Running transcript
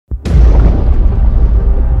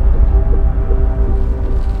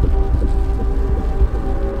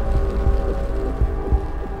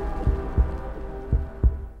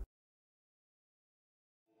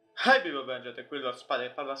quello viaggiate, quello a spada e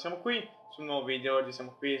parla. Siamo qui su un nuovo video. Oggi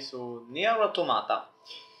siamo qui su Nier Automata,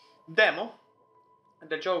 demo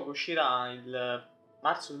del gioco che uscirà il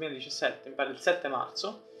marzo 2017, mi pare il 7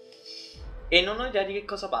 marzo. E non ho idea di che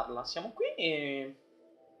cosa parla. Siamo qui e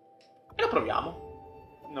lo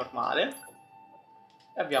proviamo. Normale.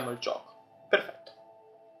 E abbiamo il gioco. Perfetto.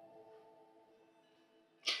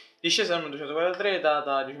 Discesa numero 243,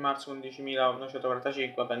 data 10 marzo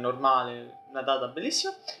 11.945, vabbè, normale, una data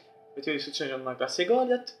bellissima. Obiettivo di istruzione di una classe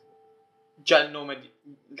Goliath. Già il nome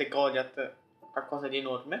di Goliath, qualcosa di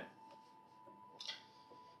enorme.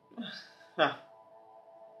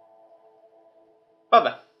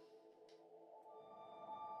 Vabbè.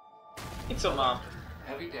 Insomma,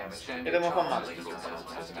 vedremo qua male.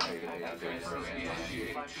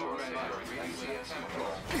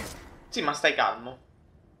 Sì, ma stai calmo.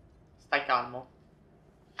 Stai calmo.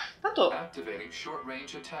 Tanto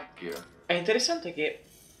è interessante che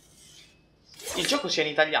il gioco sia in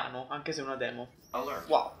italiano, anche se è una demo.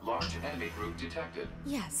 Wow.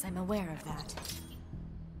 Yes, I'm aware of that.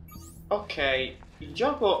 Ok, il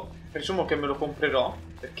gioco presumo che me lo comprerò,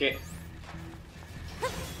 perché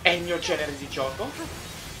è il mio genere di gioco.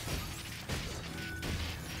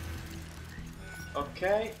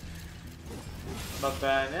 Ok. Va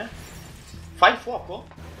bene. Fai fuoco?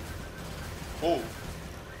 Oh.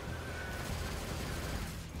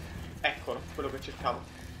 Eccolo, quello che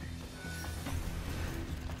cercavo.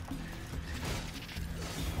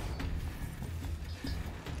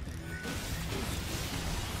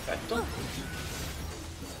 Perfetto.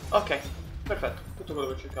 Ok, perfetto, tutto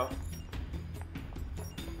quello che cercavo.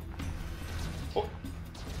 Oh.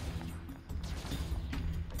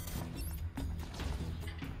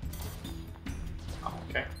 Ah,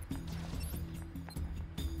 ok.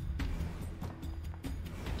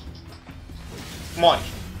 Muori.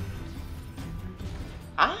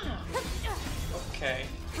 Ah, ok.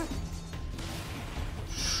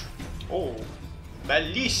 Oh,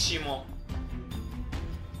 bellissimo.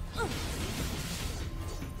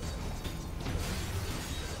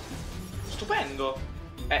 Stupendo.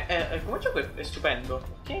 Come gioco è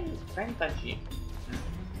stupendo. Che 30G.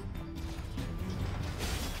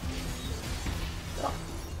 Però.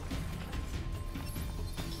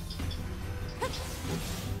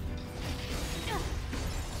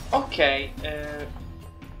 Ok,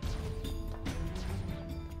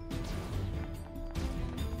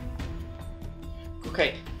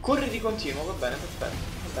 ok, corri di continuo, va bene, perfetto,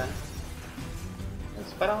 va bene.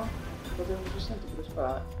 Spara, potevo giustamente pure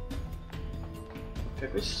sparare. Ok,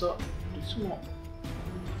 questo presumo.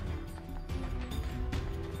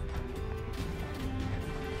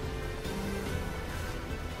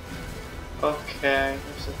 Ok,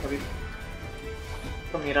 questo ho capito.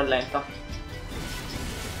 Però mi rallenta.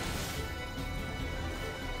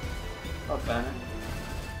 Va bene.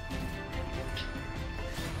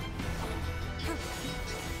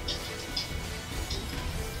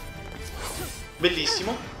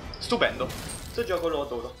 Bellissimo, stupendo. Questo gioco lo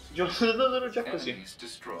adoro. Lo adoro già così.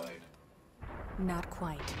 Not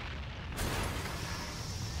quite.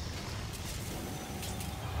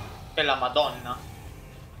 È la Madonna.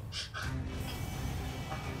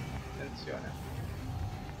 Attenzione.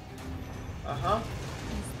 Is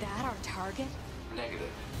that our target?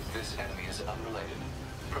 Negative. This enemy is unrelated.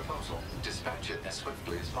 Proposal: dispatch it as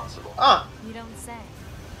swiftly as possible. Ah! You don't say.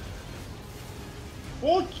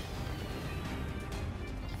 Oh!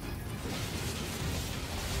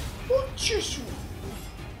 Oh Gesù!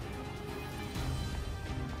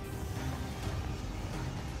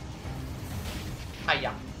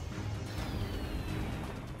 Aia!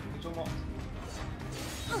 Presumo.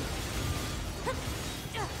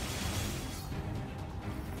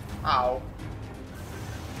 Au!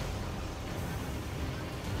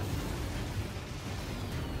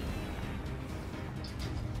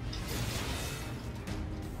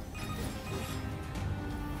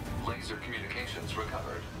 Laser communications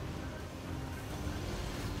recovered.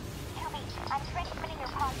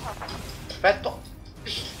 Perfetto.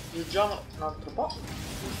 Leggiamo un altro po'.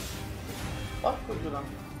 Porco giù.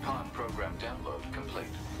 Pod program download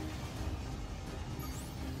complete.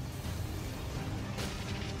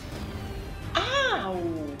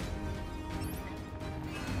 Au!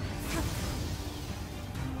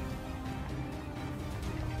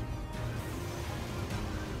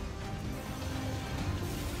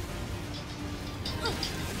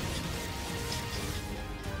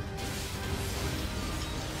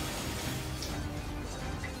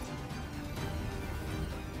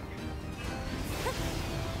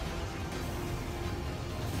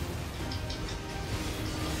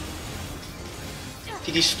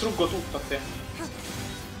 Ti distruggo tutto a te.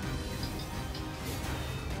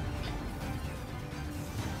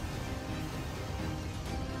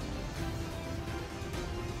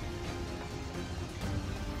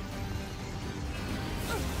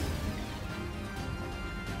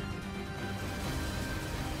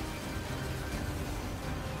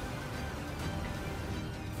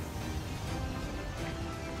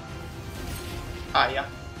 Aia.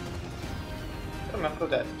 Però mi ha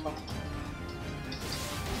protetto.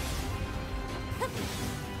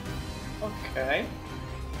 Ok.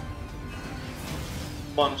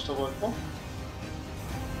 Buono sto colpo.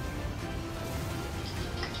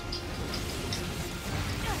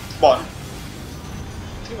 Buono.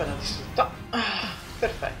 Prima la distrutta.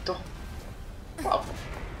 Perfetto. Wow.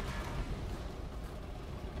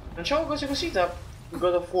 Non c'avevo cose così da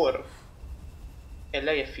God of War. E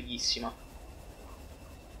lei è fighissima.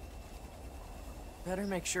 Better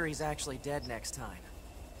make sure he's actually dead next time.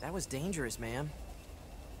 That was dangerous, man.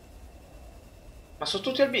 Ma sono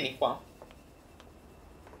tutti albini qua?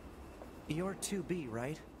 You're 2B,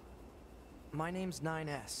 right? My name's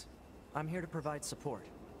 9S. I'm here to provide support.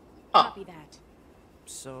 Ah, Copy that.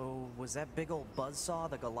 So, was that big old buzzsaw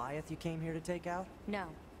the Goliath you came here to take out? No,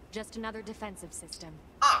 just another defensive system.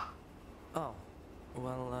 ah. Oh.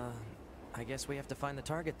 Well, I guess we have to find the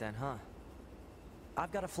target then, huh?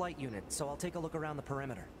 I've got a flight unit, so I'll take a look around the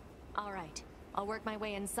perimeter. All right, I'll work my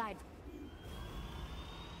way inside.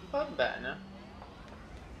 Va bene.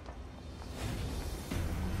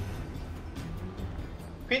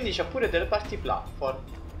 Quindi c'ha pure delle parti platform.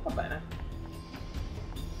 Va bene.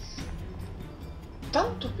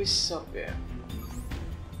 Tanto per sapere.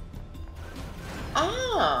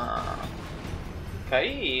 Ah!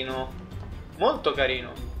 Carino. Molto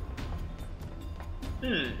carino.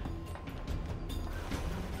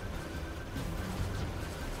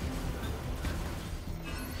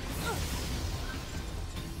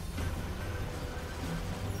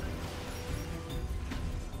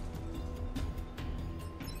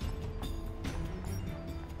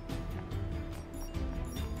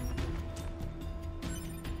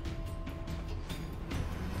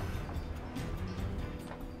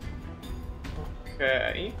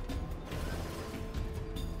 Ok.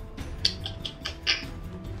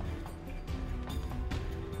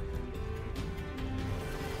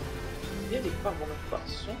 Via di qua come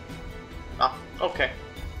passo? Ah, ok.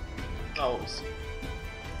 Ho visto.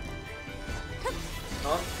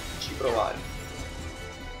 Non ci provare.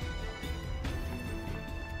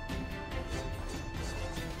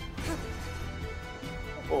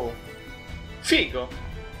 Oh. Figo.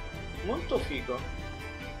 Molto figo.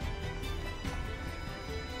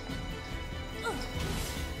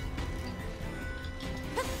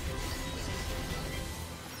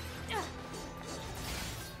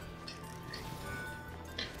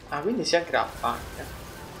 Ah, quindi si aggrappa anche.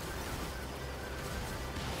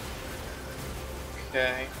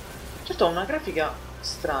 Ok. Certo, ha una grafica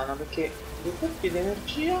strana perché dei colpi di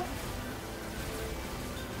energia.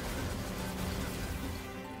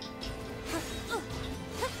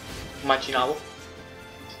 Immaginavo.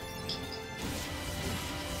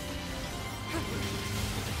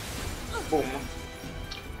 Boom.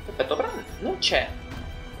 Perfetto, però non c'è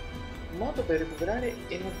un modo per recuperare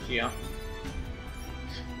energia.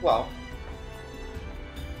 Wow.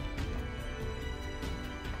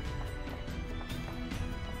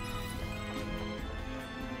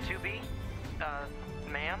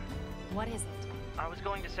 Ma'am? What is it? I was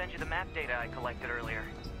going to send you the map data I collected earlier.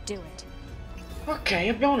 Do it. Ok,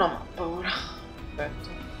 abbiamo una mappa ora. Perfetto.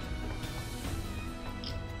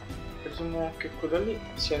 Presumo che quello lì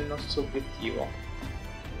sia il nostro obiettivo.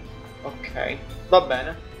 Ok, va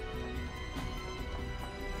bene.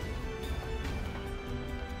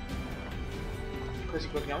 Così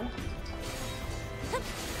corriamo.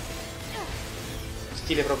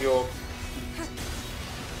 Stile proprio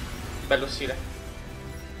bello stile.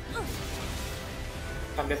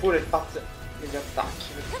 Cambia pure il path degli attacchi,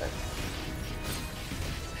 perfetto.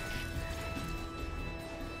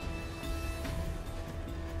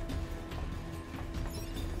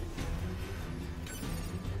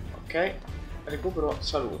 Ok, recupero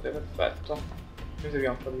salute, perfetto. Noi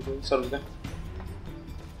dobbiamo un po' di salute.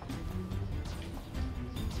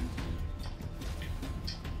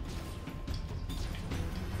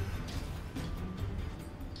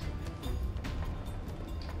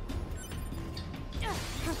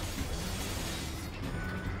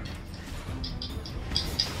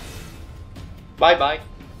 Bye bye.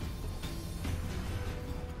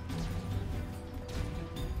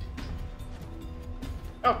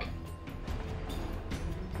 Ok.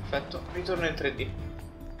 Perfetto, ritorno in 3D.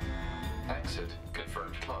 Exit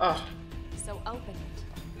confirmed closed. Ah, So open it.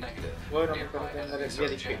 Negative. voi non mi Nearby potete andare enemies via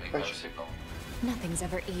are di qui. jamming our signal. Nothing's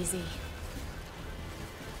ever easy.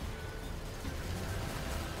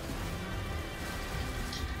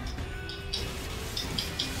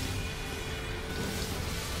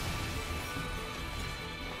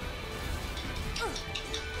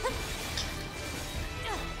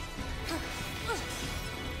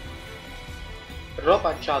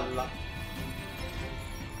 roba gialla.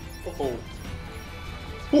 Oh.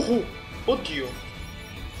 Oddio.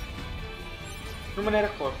 Non me ne ero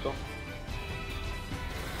accorto.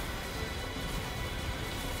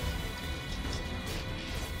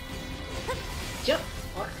 Già,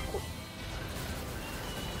 porco.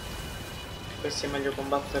 Questo è meglio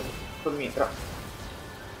combattere col mitra.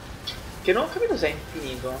 Che non ho capito se è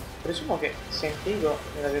infinito. Presumo che sia infinito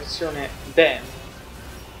nella versione demo.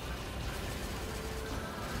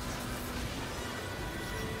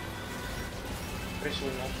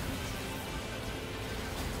 Presumo.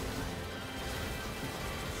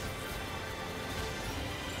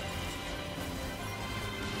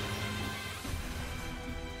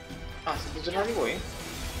 Ah, siete tornati voi?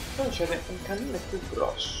 Poi c'è un canile più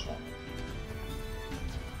grosso.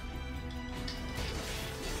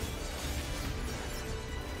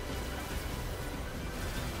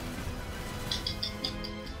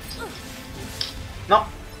 No!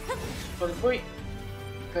 Non puoi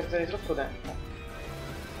perdere troppo tempo.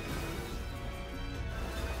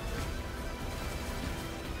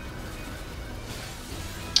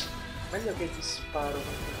 Meglio che ti sparo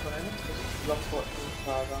contemporaneamente così ti blocco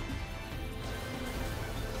l'entrata.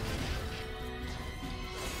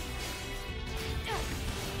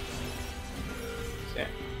 Sì.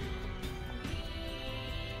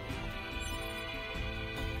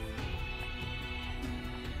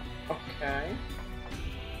 Ok.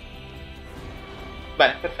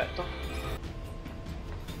 Bene, perfetto.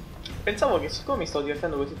 Pensavo che siccome mi stavo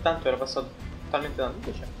divertendo così tanto era passato talmente tanto,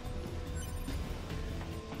 invece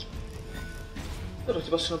loro si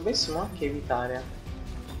possono benissimo anche evitare.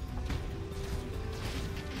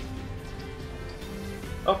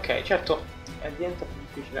 Ok, certo, diventa più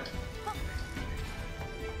difficile.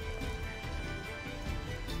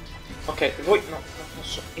 Ok, voi no, non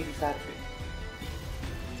posso evitarvi.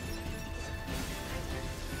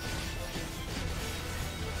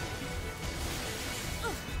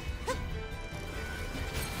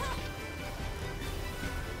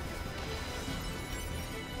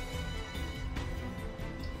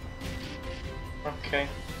 Ok.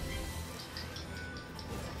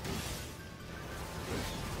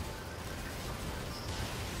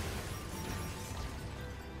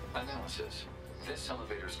 Analysis. This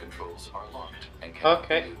elevator's controls are locked and cannot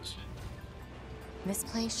Okay. be used. This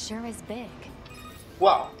place sure is big.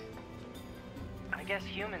 Wow. I guess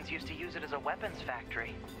humans used to use it as a weapons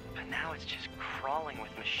factory, but now it's just crawling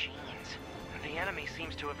with machines. The enemy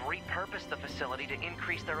seems to have repurposed the facility to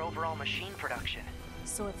increase their overall machine production.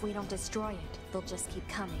 So if we don't destroy it, they'll just keep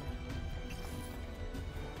coming.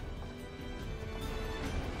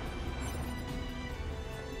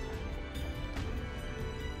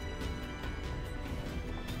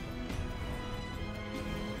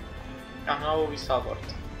 Ah, non avevo visto la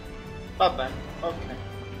porta. Va bene, ok.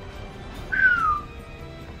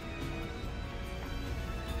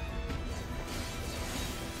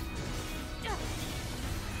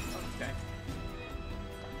 Ok.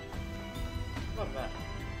 Va bene.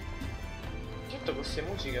 Sotto queste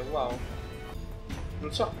musiche, wow.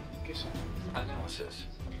 Non so che sono. Analysis.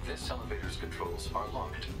 This elevator's controls are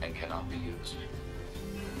locked and cannot be used.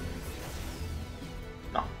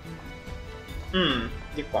 No.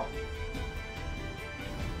 Di qua.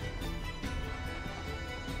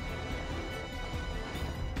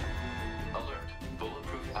 Alert.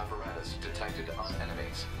 Bulletproof apparatus detected on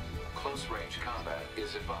enemies. Close range combat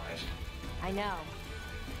is advised. I know.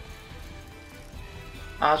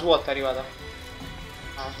 Ah, la SWAT è arrivata.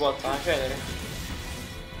 Ah, la SWAT, la celere.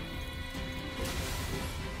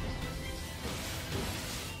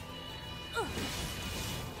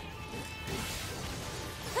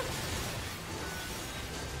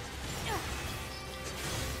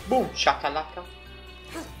 Boom, shakalaka.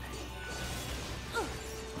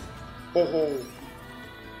 Oh.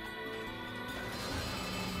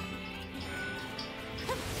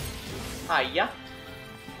 Aia.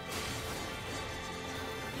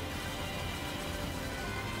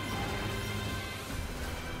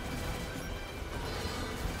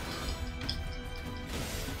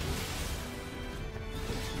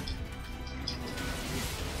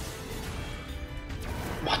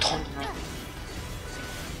 Madonna.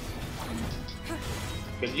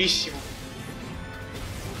 Bellissimo.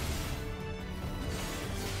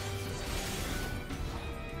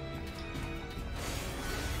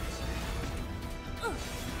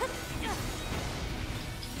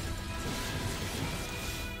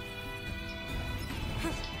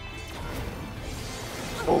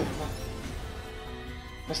 Oh,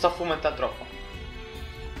 mi sta fumentando troppo.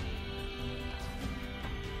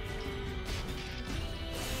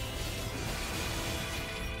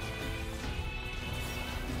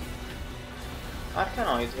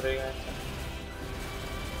 Arcanoid praticamente.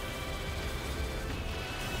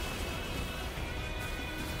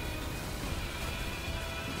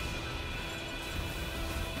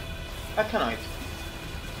 Arcanoid.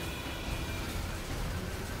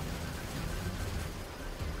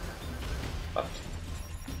 Fatto.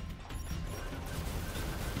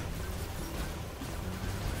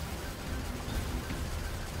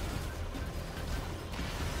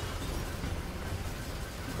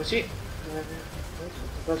 Così un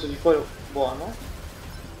pezzo di cuore buono.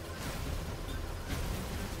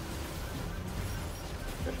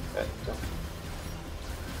 Perfetto.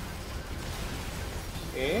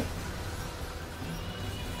 E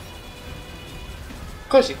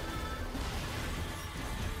così.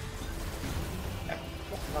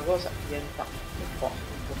 Ecco, una cosa diventa un po'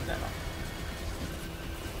 un problema.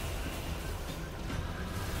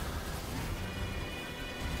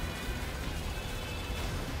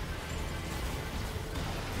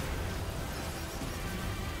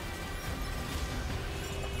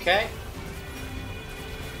 Ok.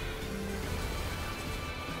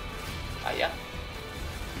 Aia.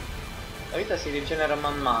 La vita si rigenera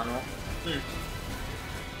man mano.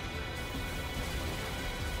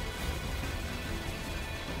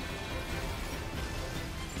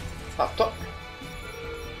 Fatto.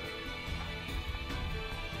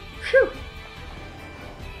 Phew.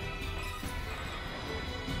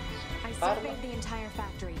 I surveyed the entire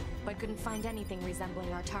factory, but couldn't find anything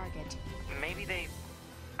resembling our target. Maybe they,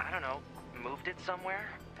 I don't know, moved it somewhere?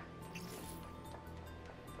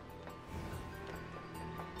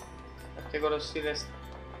 Perché con lo stile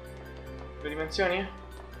due dimensioni?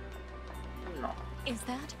 No. Is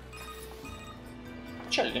that?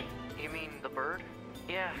 Uccelli. You mean the bird?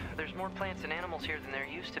 Yeah, there's more plants and animals here than there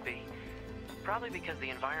used to be. Probably because the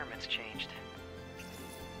environment's changed.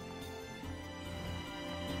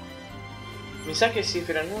 Mi sa che si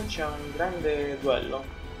preannuncia un grande duello.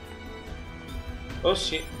 Oh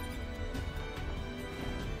sì.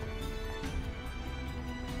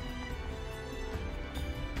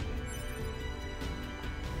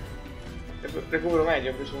 Recupero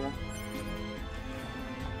meglio, presumo.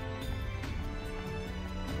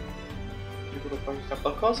 Sicuro qua ci sta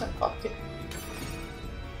qualcosa, infatti.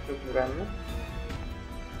 Recuperando.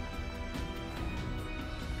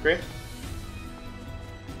 Qui.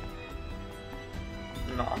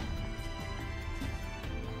 No.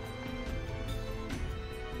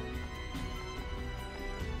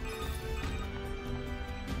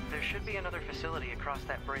 There should be another facility across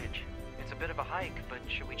that bridge. It's a bit of a hike, but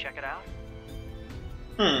should we check it out?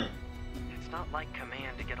 It's not like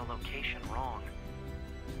Command to get a location wrong.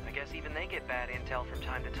 I guess even they get bad intel from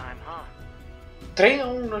time to time, huh?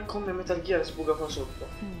 3-1 è come Metal Gear sbuca qua sotto.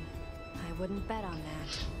 I wouldn't bet on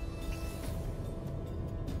that.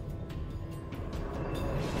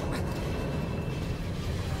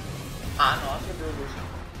 Ah no, sarebbe così.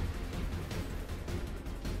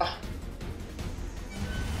 Ah.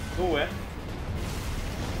 2.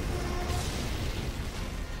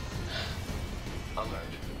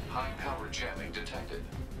 Alert. High-power jamming detected.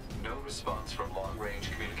 No response from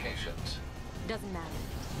long-range communications. Doesn't matter.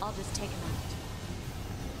 I'll just take him out.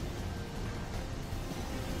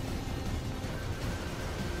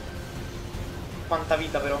 Quanta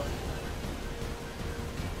vita però.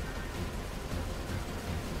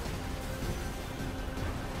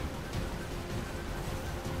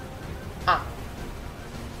 Ah.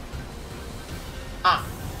 Ah.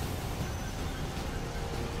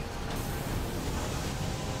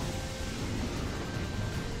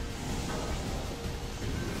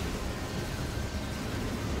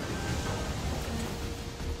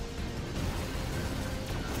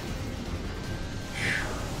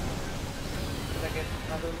 Guarda che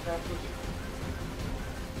la devo fare così.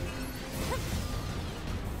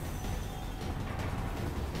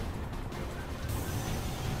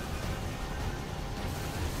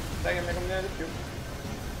 Dai che mi conviene di più.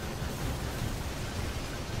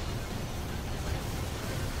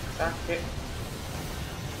 Sa che...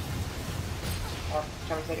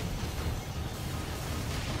 Porca miseria.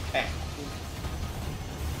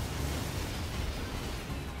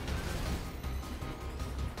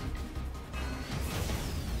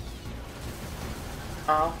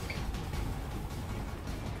 Ah, ok.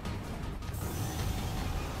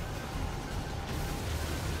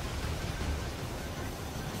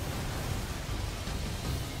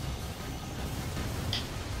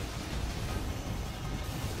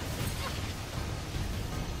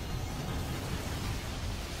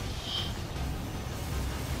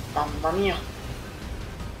 Mamma mia.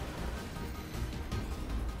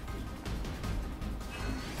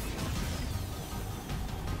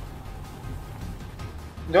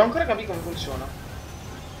 Devo ancora capire come funziona.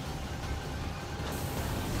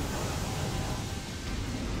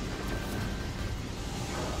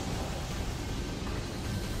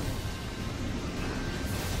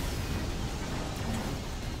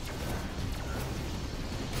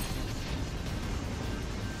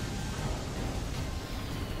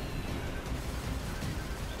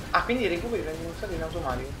 Ah, quindi i recuperi vengono usati in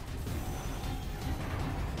automatico.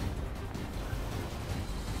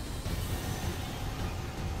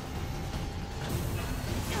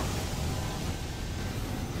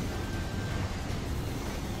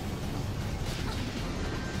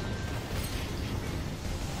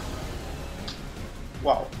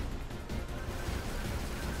 Wow.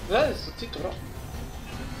 Guardate, sto zitto però.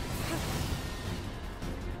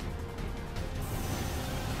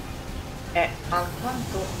 È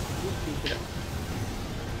alquanto difficile.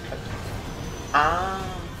 Ah.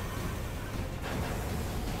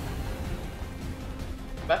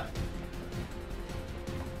 Beh.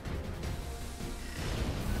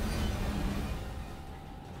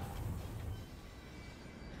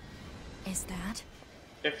 Is that?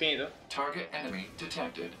 È finito? Target enemy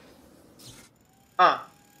detected. Ah.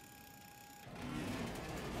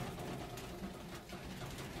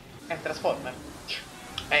 È un Transformer.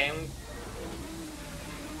 È un...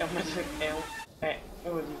 È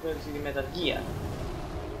uno di quelli di Metal Gear.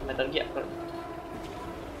 Metal Gear, però.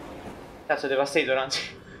 Cazzo, Devastator,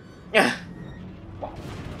 anzi. Wow.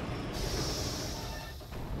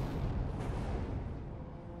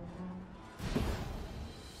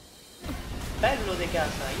 Bello di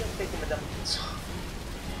casa, io a te come da pizzo.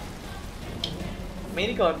 Mi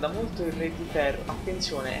ricorda molto il Re di Ferro.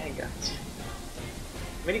 Attenzione, grazie.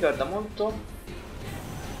 Mi ricorda molto.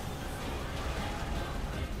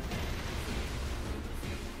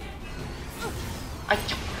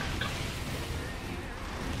 Aia.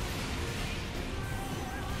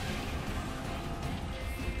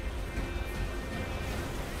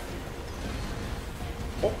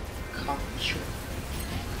 Oh cacchio.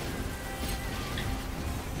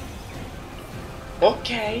 Ok.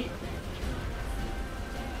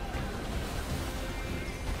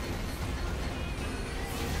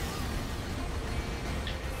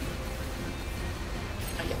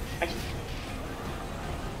 Aia, aia.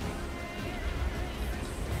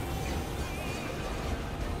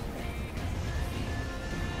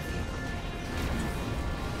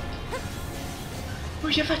 Non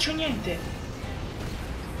gli faccio niente.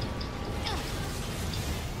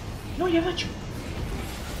 Non gli faccio.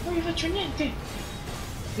 Non gli faccio niente.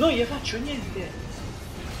 Non gli faccio niente.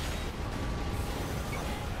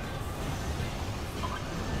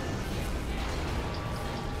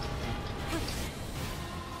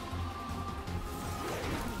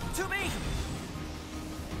 To me!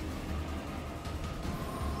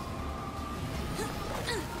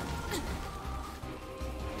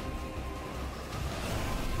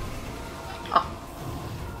 Ah.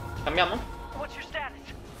 Cambiamo? What's your status?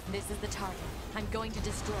 This is the target. I'm going to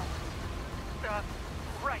destroy it.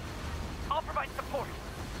 Right. I'll provide support.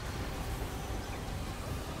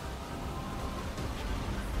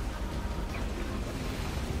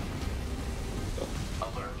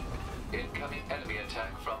 Alert. Incoming enemy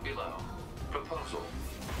attack from below. Proposal.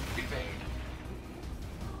 Evade.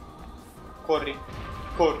 Corri.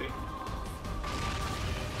 Corri.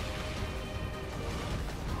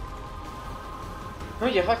 Non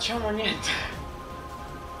gli facciamo niente.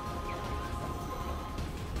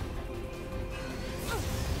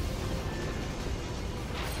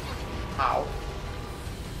 Au.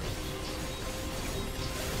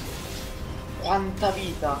 Quanta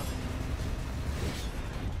vita.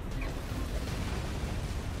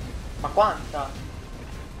 Ma quanta?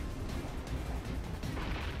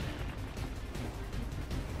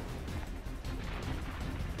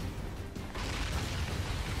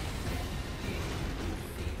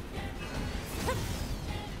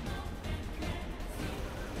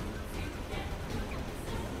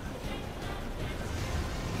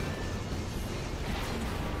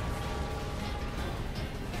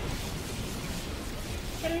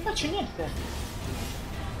 E non gli faccio niente.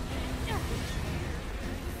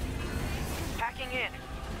 Hacking in.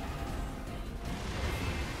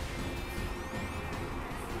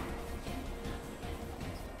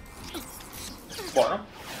 Buono.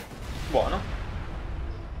 Buono.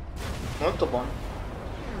 Molto buono.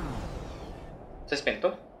 Si è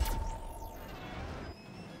spento?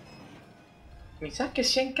 Mi sa che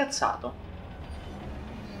si è incazzato.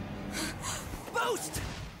 Boost!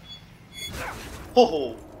 Oh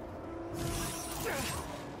oh.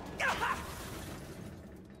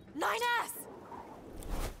 9S!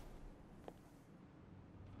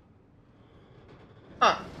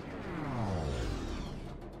 Ah.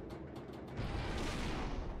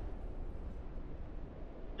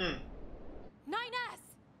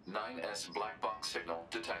 9S black box signal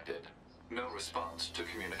detected. No response to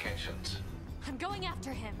communications. I'm going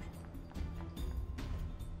after him.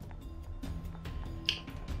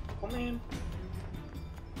 Come?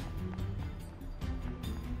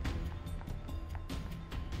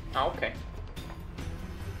 Ah, ok.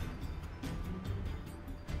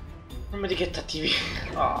 Non mi dica che attivi.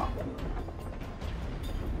 Ah.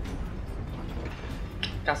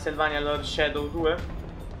 Castlevania Lord Shadow 2.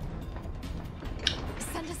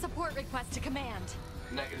 Send a support request to command.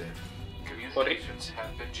 Negative. Communications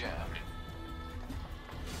have been jammed.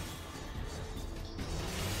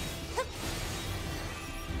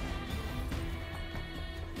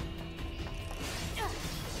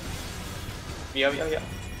 Via, via, via.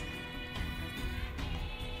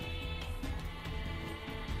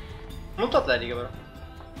 Molto atletica però.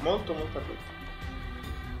 Molto atletica.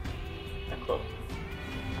 Ecco.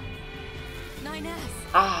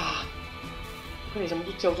 9S. Ah! Quindi siamo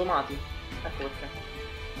tutti automati. Ecco perché.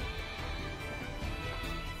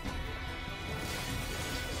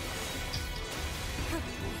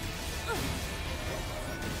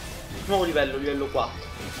 Nuovo livello, livello 4.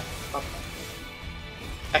 Vabbè.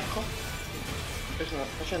 Ecco. Stiamo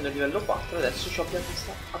facendo il livello 4 e adesso ho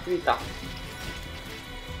questa abilità.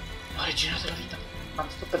 Ho rigenerato la vita. Ah,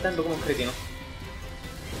 sto perdendo come un cretino.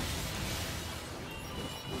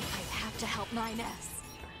 I have to help 9S.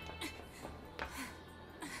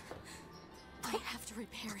 I have to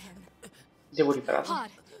repair him. Devo ripararlo. Pod,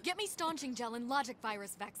 get me staunching gel and logic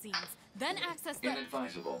virus vaccines. Then access the...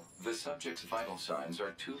 Inadvisable. The subject's vital signs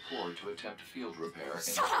are too poor to attempt field repair in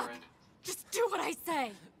Shut up! current... Just do what I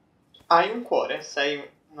say. Hai un cuore? Sei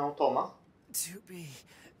un automa? To be.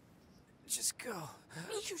 Just go.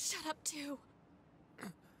 You shut up too.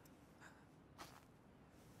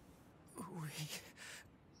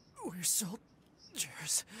 We're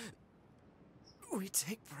soldiers. We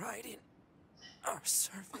take pride in our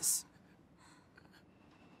service.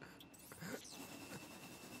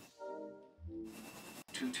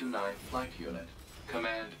 229 Flight Unit.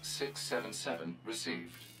 Command 677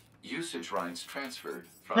 received. Usage rights transferred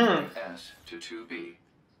from S to 2B.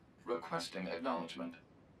 Requesting acknowledgement.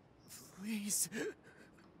 Please.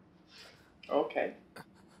 Ok.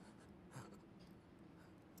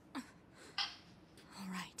 All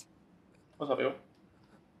right. Lo sapevo.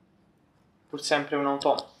 Pur sempre un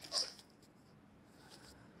automa.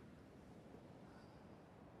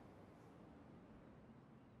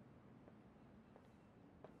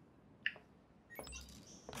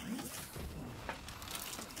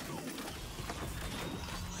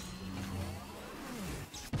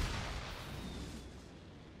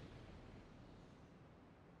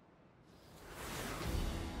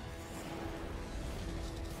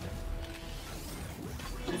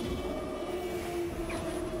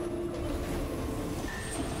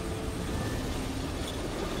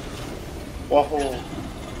 Wow.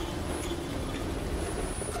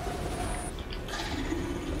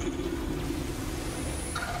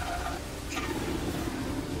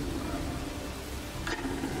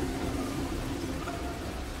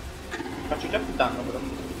 Faccio già più danno però.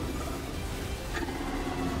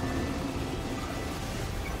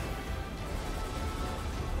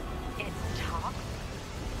 It talks?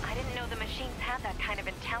 I didn't know the machines had that kind of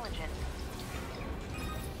intelligence.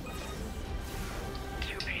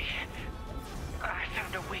 To be. I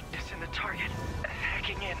found a weakness in the target.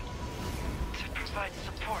 Hacking in. To provide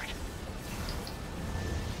support.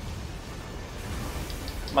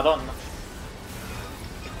 Madonna.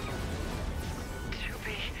 To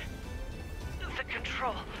be. The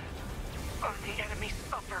control. On the enemy's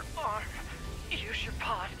upper arm. Use your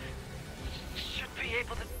pod. Should be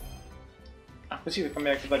able to Ah, così per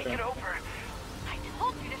cambiare take it equipaggio. over. I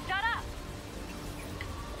told you to shut up!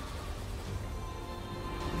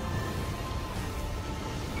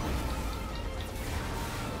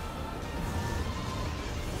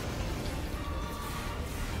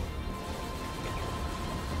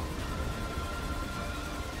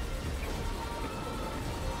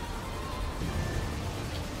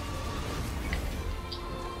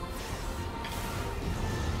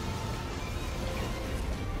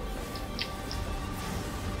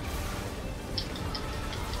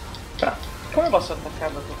 Cioè, come posso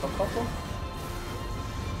attaccarlo tutto a poco?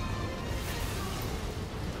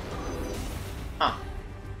 Ah,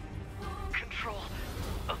 Control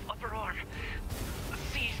of upper arm.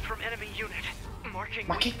 Seized from enemy unit. Marking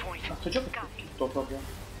ma che? weak point. Ma sto gioco è Got it. tutto proprio.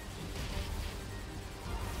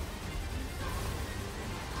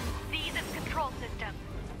 Seize its control system.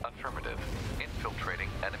 Affirmative. Infiltrating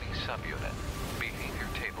enemy subunit. Behavior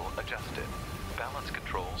table adjusted. Balance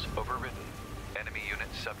controls overridden. Enemy unit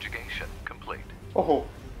subjugation complete. Oh oh.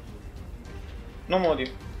 Non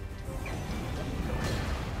muori.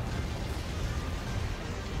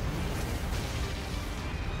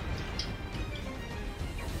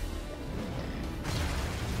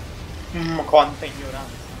 Ma quanta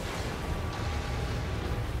ignoranza.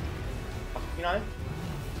 Fatto finale.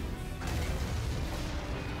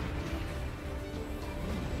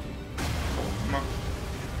 Ma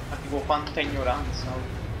tipo quanta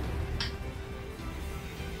ignoranza.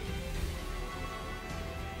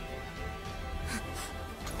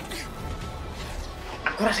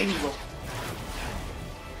 Ancora sei vivo.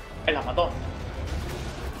 È la Madonna.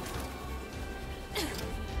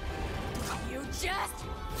 You just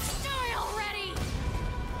die already!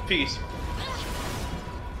 Fighissimo.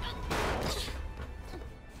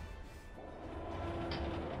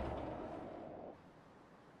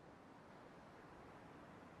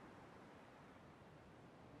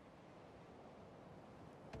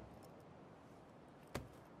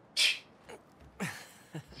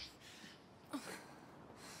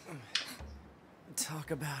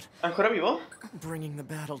 Talk about Ancora vivo? bringing the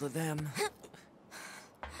battle to them.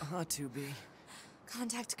 2B.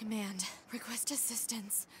 Contact command. Request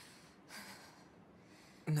assistance.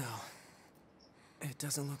 No. It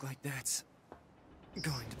doesn't look like that's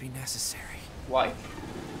going to be necessary. Why?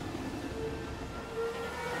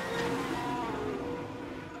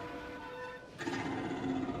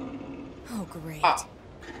 Oh, great. Ah.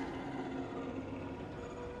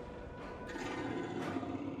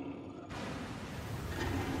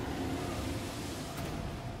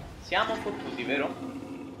 Siamo fottuti, vero?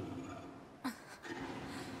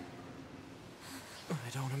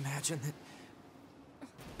 I don't imagine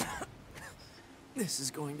that this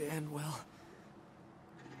is going to end well.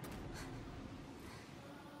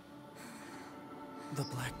 The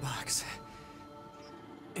black box.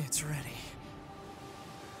 It's ready.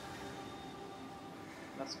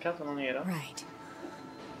 La scatola nera. Right.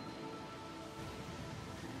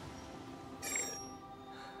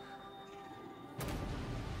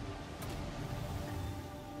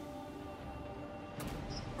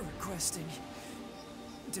 Requesting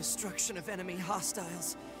destruction of enemy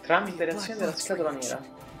hostiles. Tramite reazione della scatola nera.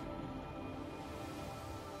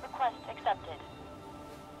 Request accepted.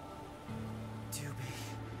 2B.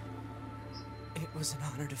 It was an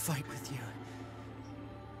honor to fight with you.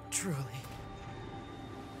 Truly.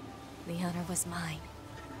 The honor was mine.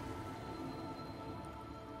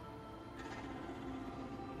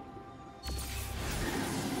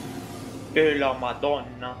 E la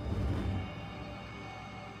Madonna.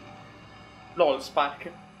 LOL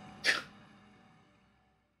Spark.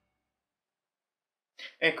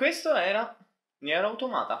 E questo era Nier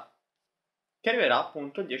Automata, che arriverà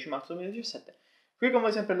appunto il 10 marzo 2017. Qui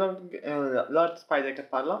come sempre Lord Spider che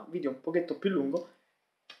parla, video un pochetto più lungo,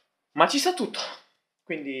 ma ci sta tutto.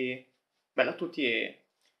 Quindi bella a tutti e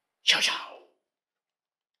ciao ciao.